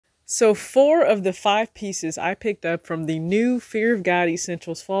So 4 of the 5 pieces I picked up from the new Fear of God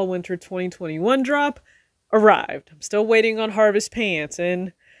Essentials Fall Winter 2021 drop arrived. I'm still waiting on Harvest pants,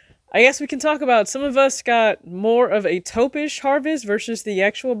 and I guess we can talk about some of us got more of a taupe-ish Harvest versus the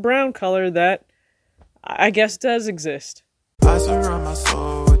actual brown color that I guess does exist. I surround my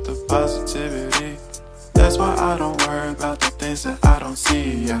soul with the positivity. That's why I don't worry about the things that I don't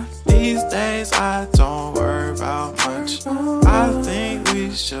see. Yeah. These days I don't worry about much. I think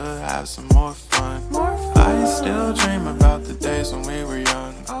we should have some more fun. I still dream about the days when we were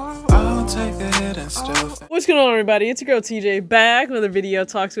young. I'll take a hit and still. What's going on, everybody? It's your girl TJ back with another video.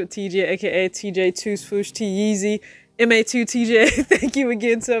 Talks with TJ, aka TJ2 Swoosh T Yeezy. MA2TJ, thank you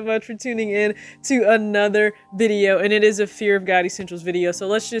again so much for tuning in to another video, and it is a Fear of God Essentials video, so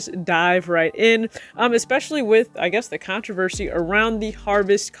let's just dive right in, especially with, I guess, the controversy around the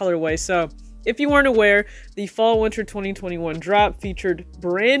Harvest colorway. So if you weren't aware, the Fall Winter 2021 drop featured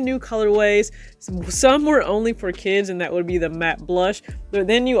brand new colorways. Some were only for kids, and that would be the matte blush, but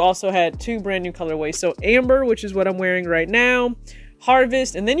then you also had 2 brand new colorways. So Amber, which is what I'm wearing right now,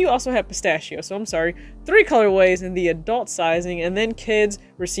 Harvest, and then you also have Pistachio. So I'm sorry, 3 colorways in the adult sizing, and then kids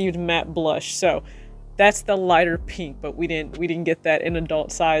received matte blush. So that's the lighter pink, but we didn't get that in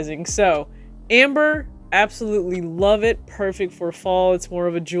adult sizing. So Amber, absolutely love it, perfect for fall. It's more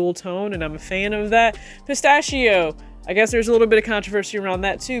of a jewel tone, and I'm a fan of that. Pistachio, I guess there's a little bit of controversy around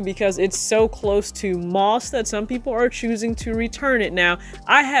that too, because it's so close to moss that some people are choosing to return it. Now,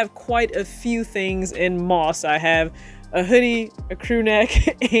 I have quite a few things in moss. I have a hoodie, a crew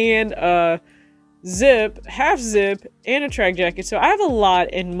neck, and a zip, half zip, and a track jacket. So I have a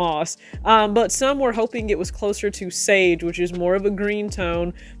lot in moss, but some were hoping it was closer to sage, which is more of a green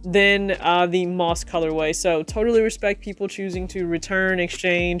tone than the moss colorway. So totally respect people choosing to return,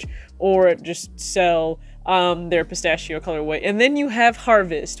 exchange, or just sell their pistachio colorway. And then you have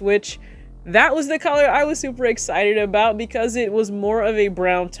Harvest, which that was the color I was super excited about because it was more of a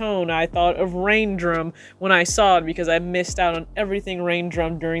brown tone. I thought of Rain Drum when I saw it because I missed out on everything Rain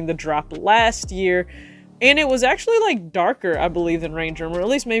Drum during the drop last year. And it was actually like darker, I believe, than Rain Drum, or at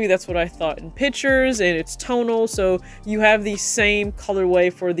least maybe that's what I thought in pictures, and it's tonal. So you have the same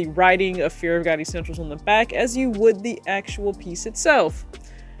colorway for the writing of Fear of God Essentials on the back as you would the actual piece itself.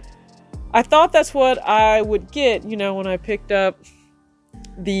 I thought that's what I would get, you know, when I picked up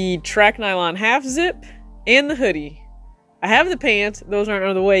the track nylon half zip and the hoodie. I have the pants, those aren't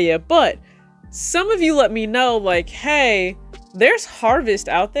on the way yet, but some of you let me know, like, hey, there's Harvest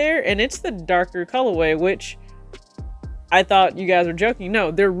out there and it's the darker colorway, which I thought you guys were joking.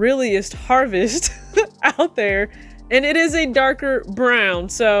 No, there really is Harvest out there, and it is a darker brown.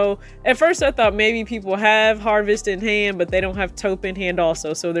 So at first I thought maybe people have Harvest in hand, but they don't have taupe in hand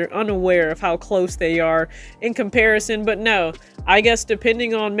also, so they're unaware of how close they are in comparison. But no, I guess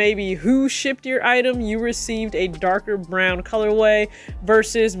depending on maybe who shipped your item, you received a darker brown colorway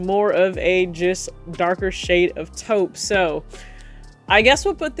versus more of a just darker shade of taupe. So I guess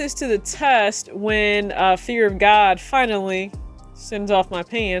we'll put this to the test when Fear of God finally sends off my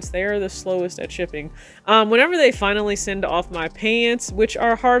pants. They are the slowest at shipping. Whenever they finally send off my pants, which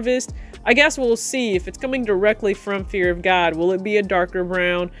are Harvest, I guess we'll see if it's coming directly from Fear of God. Will it be a darker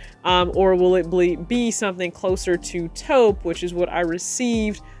brown, or will it be something closer to taupe, which is what I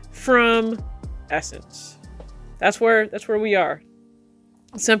received from Essence? That's where we are.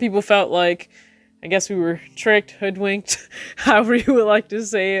 Some people felt like, I guess we were tricked, hoodwinked, however you would like to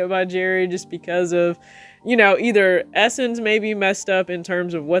say it, by Jerry, just because of, you know, either Essence maybe messed up in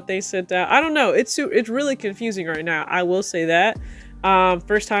terms of what they sent out. I don't know. It's really confusing right now. I will say that.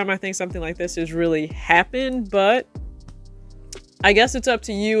 First time I think something like this has really happened, but I guess it's up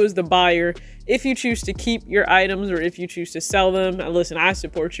to you as the buyer if you choose to keep your items or if you choose to sell them. Listen, I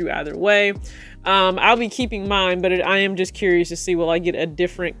support you either way. I'll be keeping mine, but I am just curious to see, will I get a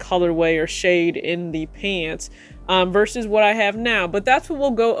different colorway or shade in the pants versus what I have now. But that's what we'll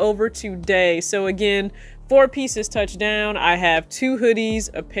go over today. So again, 4 pieces touchdown. I have 2 hoodies,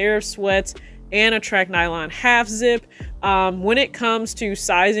 a pair of sweats, and a track nylon half zip. When it comes to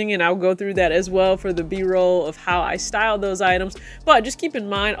sizing, and I'll go through that as well for the b-roll of how I style those items, but just keep in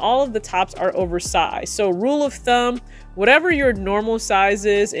mind all of the tops are oversized. So rule of thumb, whatever your normal size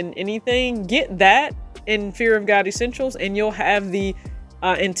is in anything, get that in Fear of God Essentials and you'll have the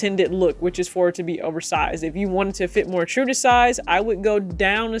intended look, which is for it to be oversized. If you wanted to fit more true to size, I would go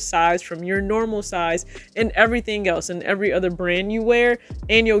down a size from your normal size and everything else and every other brand you wear,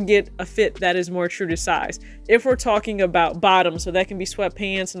 and you'll get a fit that is more true to size. If we're talking about bottoms, so that can be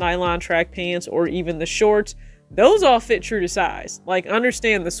sweatpants, nylon track pants, or even the shorts, those all fit true to size. Like,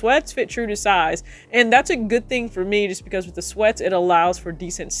 understand, the sweats fit true to size, and that's a good thing for me, just because with the sweats it allows for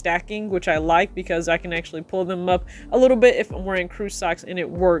decent stacking, which I like because I can actually pull them up a little bit if I'm wearing crew socks, and it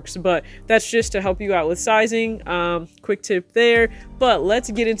works. But that's just to help you out with sizing. Quick tip there. But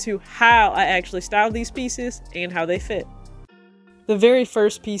let's get into how I actually style these pieces and how they fit. The very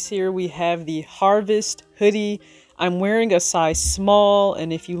first piece here, we have the Harvest hoodie. I'm wearing a size small,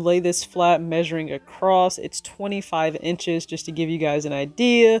 and if you lay this flat measuring across, it's 25 inches, just to give you guys an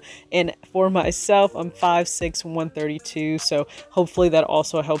idea. And for myself, I'm 5'6", 132, so hopefully that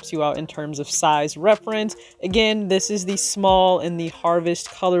also helps you out in terms of size reference. Again, this is the small in the Harvest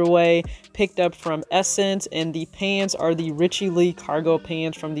colorway, picked up from Essence, and the pants are the eerily cargo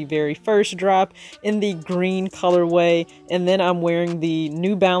pants from the very first drop in the green colorway. And then I'm wearing the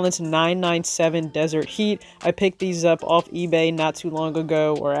New Balance 997 Desert Heat. I picked these up off eBay not too long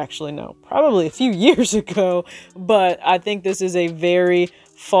ago, or actually no, probably a few years ago, but I think this is a very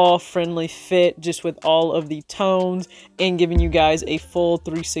fall friendly fit, just with all of the tones and giving you guys a full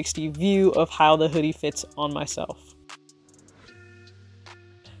 360 view of how the hoodie fits on myself.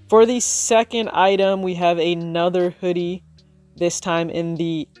 For the second item, we have another hoodie, this time in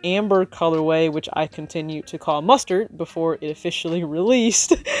the amber colorway, which I continue to call mustard before it officially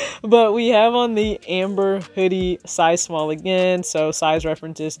released. But we have on the amber hoodie, size small again, so size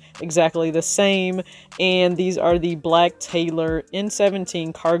reference is exactly the same. And these are the black Taylor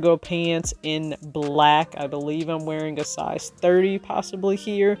N17 cargo pants in black. I believe I'm wearing a size 30 possibly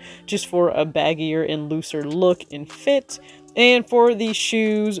here, just for a baggier and looser look and fit. And for the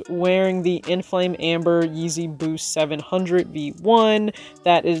shoes, wearing the Inflame Amber Yeezy Boost 700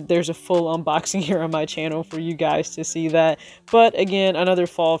 V1. There's a full unboxing here on my channel for you guys to see that. But again, another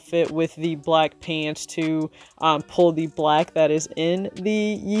fall fit with the black pants to pull the black that is in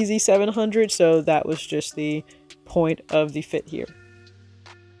the Yeezy 700. So that was just the point of the fit here.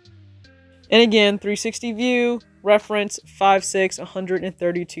 And again, 360 view. Reference 5'6",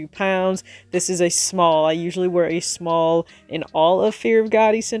 132 pounds. This is a small. I usually wear a small in all of Fear of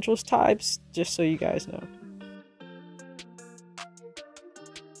God Essentials types, just so you guys know.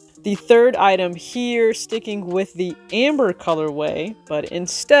 The third item here, sticking with the amber colorway, but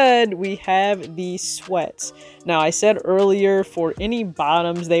instead we have the sweats. Now, I said earlier, for any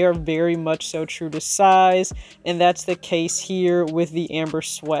bottoms, they are very much so true to size, and that's the case here with the amber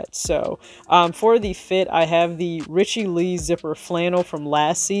sweats. So for the fit, I have the Richie Lee zipper flannel from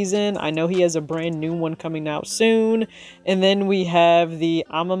last season. I know he has a brand new one coming out soon. And then we have the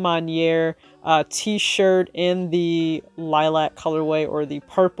Ama Maniere t-shirt in the lilac colorway, or the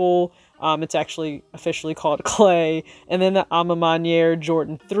purple. It's actually officially called Clay. And then the Ama Maniere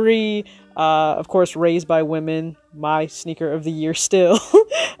Jordan 3, of course, Raised by Women, my sneaker of the year still,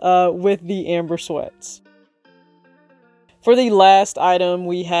 with the amber sweats. For the last item,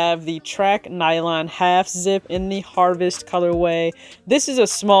 we have the track nylon half zip in the Harvest colorway. This is a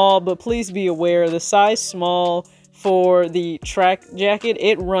small, but please be aware, the size small for the track jacket,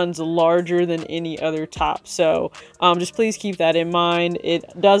 it runs larger than any other top, so just please keep that in mind. It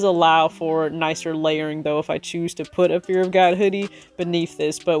does allow for nicer layering though if I choose to put a Fear of God hoodie beneath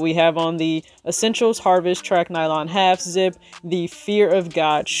this. But we have on the Essentials Harvest track nylon half zip, the Fear of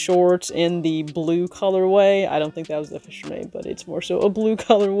God shorts in the blue colorway. I don't think that was the official name, but it's more so a blue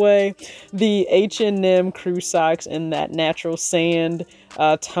colorway. The H&M crew socks in that natural sand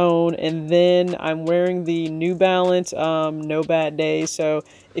tone, and then I'm wearing the New Balance No Bad Days. So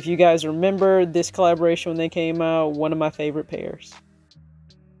if you guys remember this collaboration when they came out, one of my favorite pairs.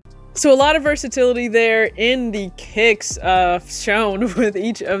 So a lot of versatility there in the kicks shown with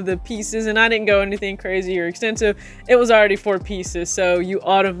each of the pieces, and I didn't go anything crazy or extensive. It was already 4 pieces, so you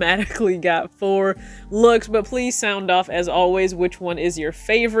automatically got 4 looks. But please sound off as always which one is your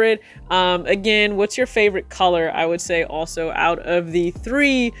favorite. Again, what's your favorite color? I would say also out of the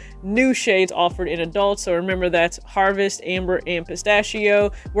 3 new shades offered in adults. So remember, that's Harvest, Amber, and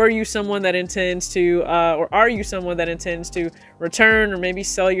Pistachio. Were you someone that intends to or are you someone that intends to return or maybe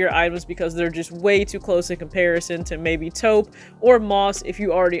sell your items because they're just way too close in comparison to maybe Taupe or Moss if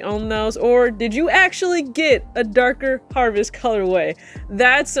you already own those? Or did you actually get a darker Harvest colorway?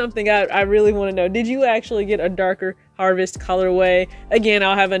 That's something I really want to know. Did you actually get a darker Harvest colorway? Again,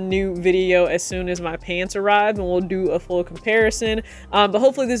 I'll have a new video as soon as my pants arrive and we'll do a full comparison. But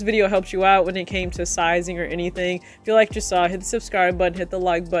hopefully this video helps you out when it came to sizing or anything. If you liked what you saw, hit the subscribe button, hit the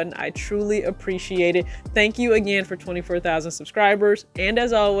like button. I truly appreciate it. Thank you again for 24,000 subscribers. And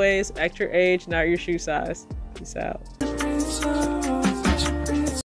as always, act your age, not your shoe size. Peace out.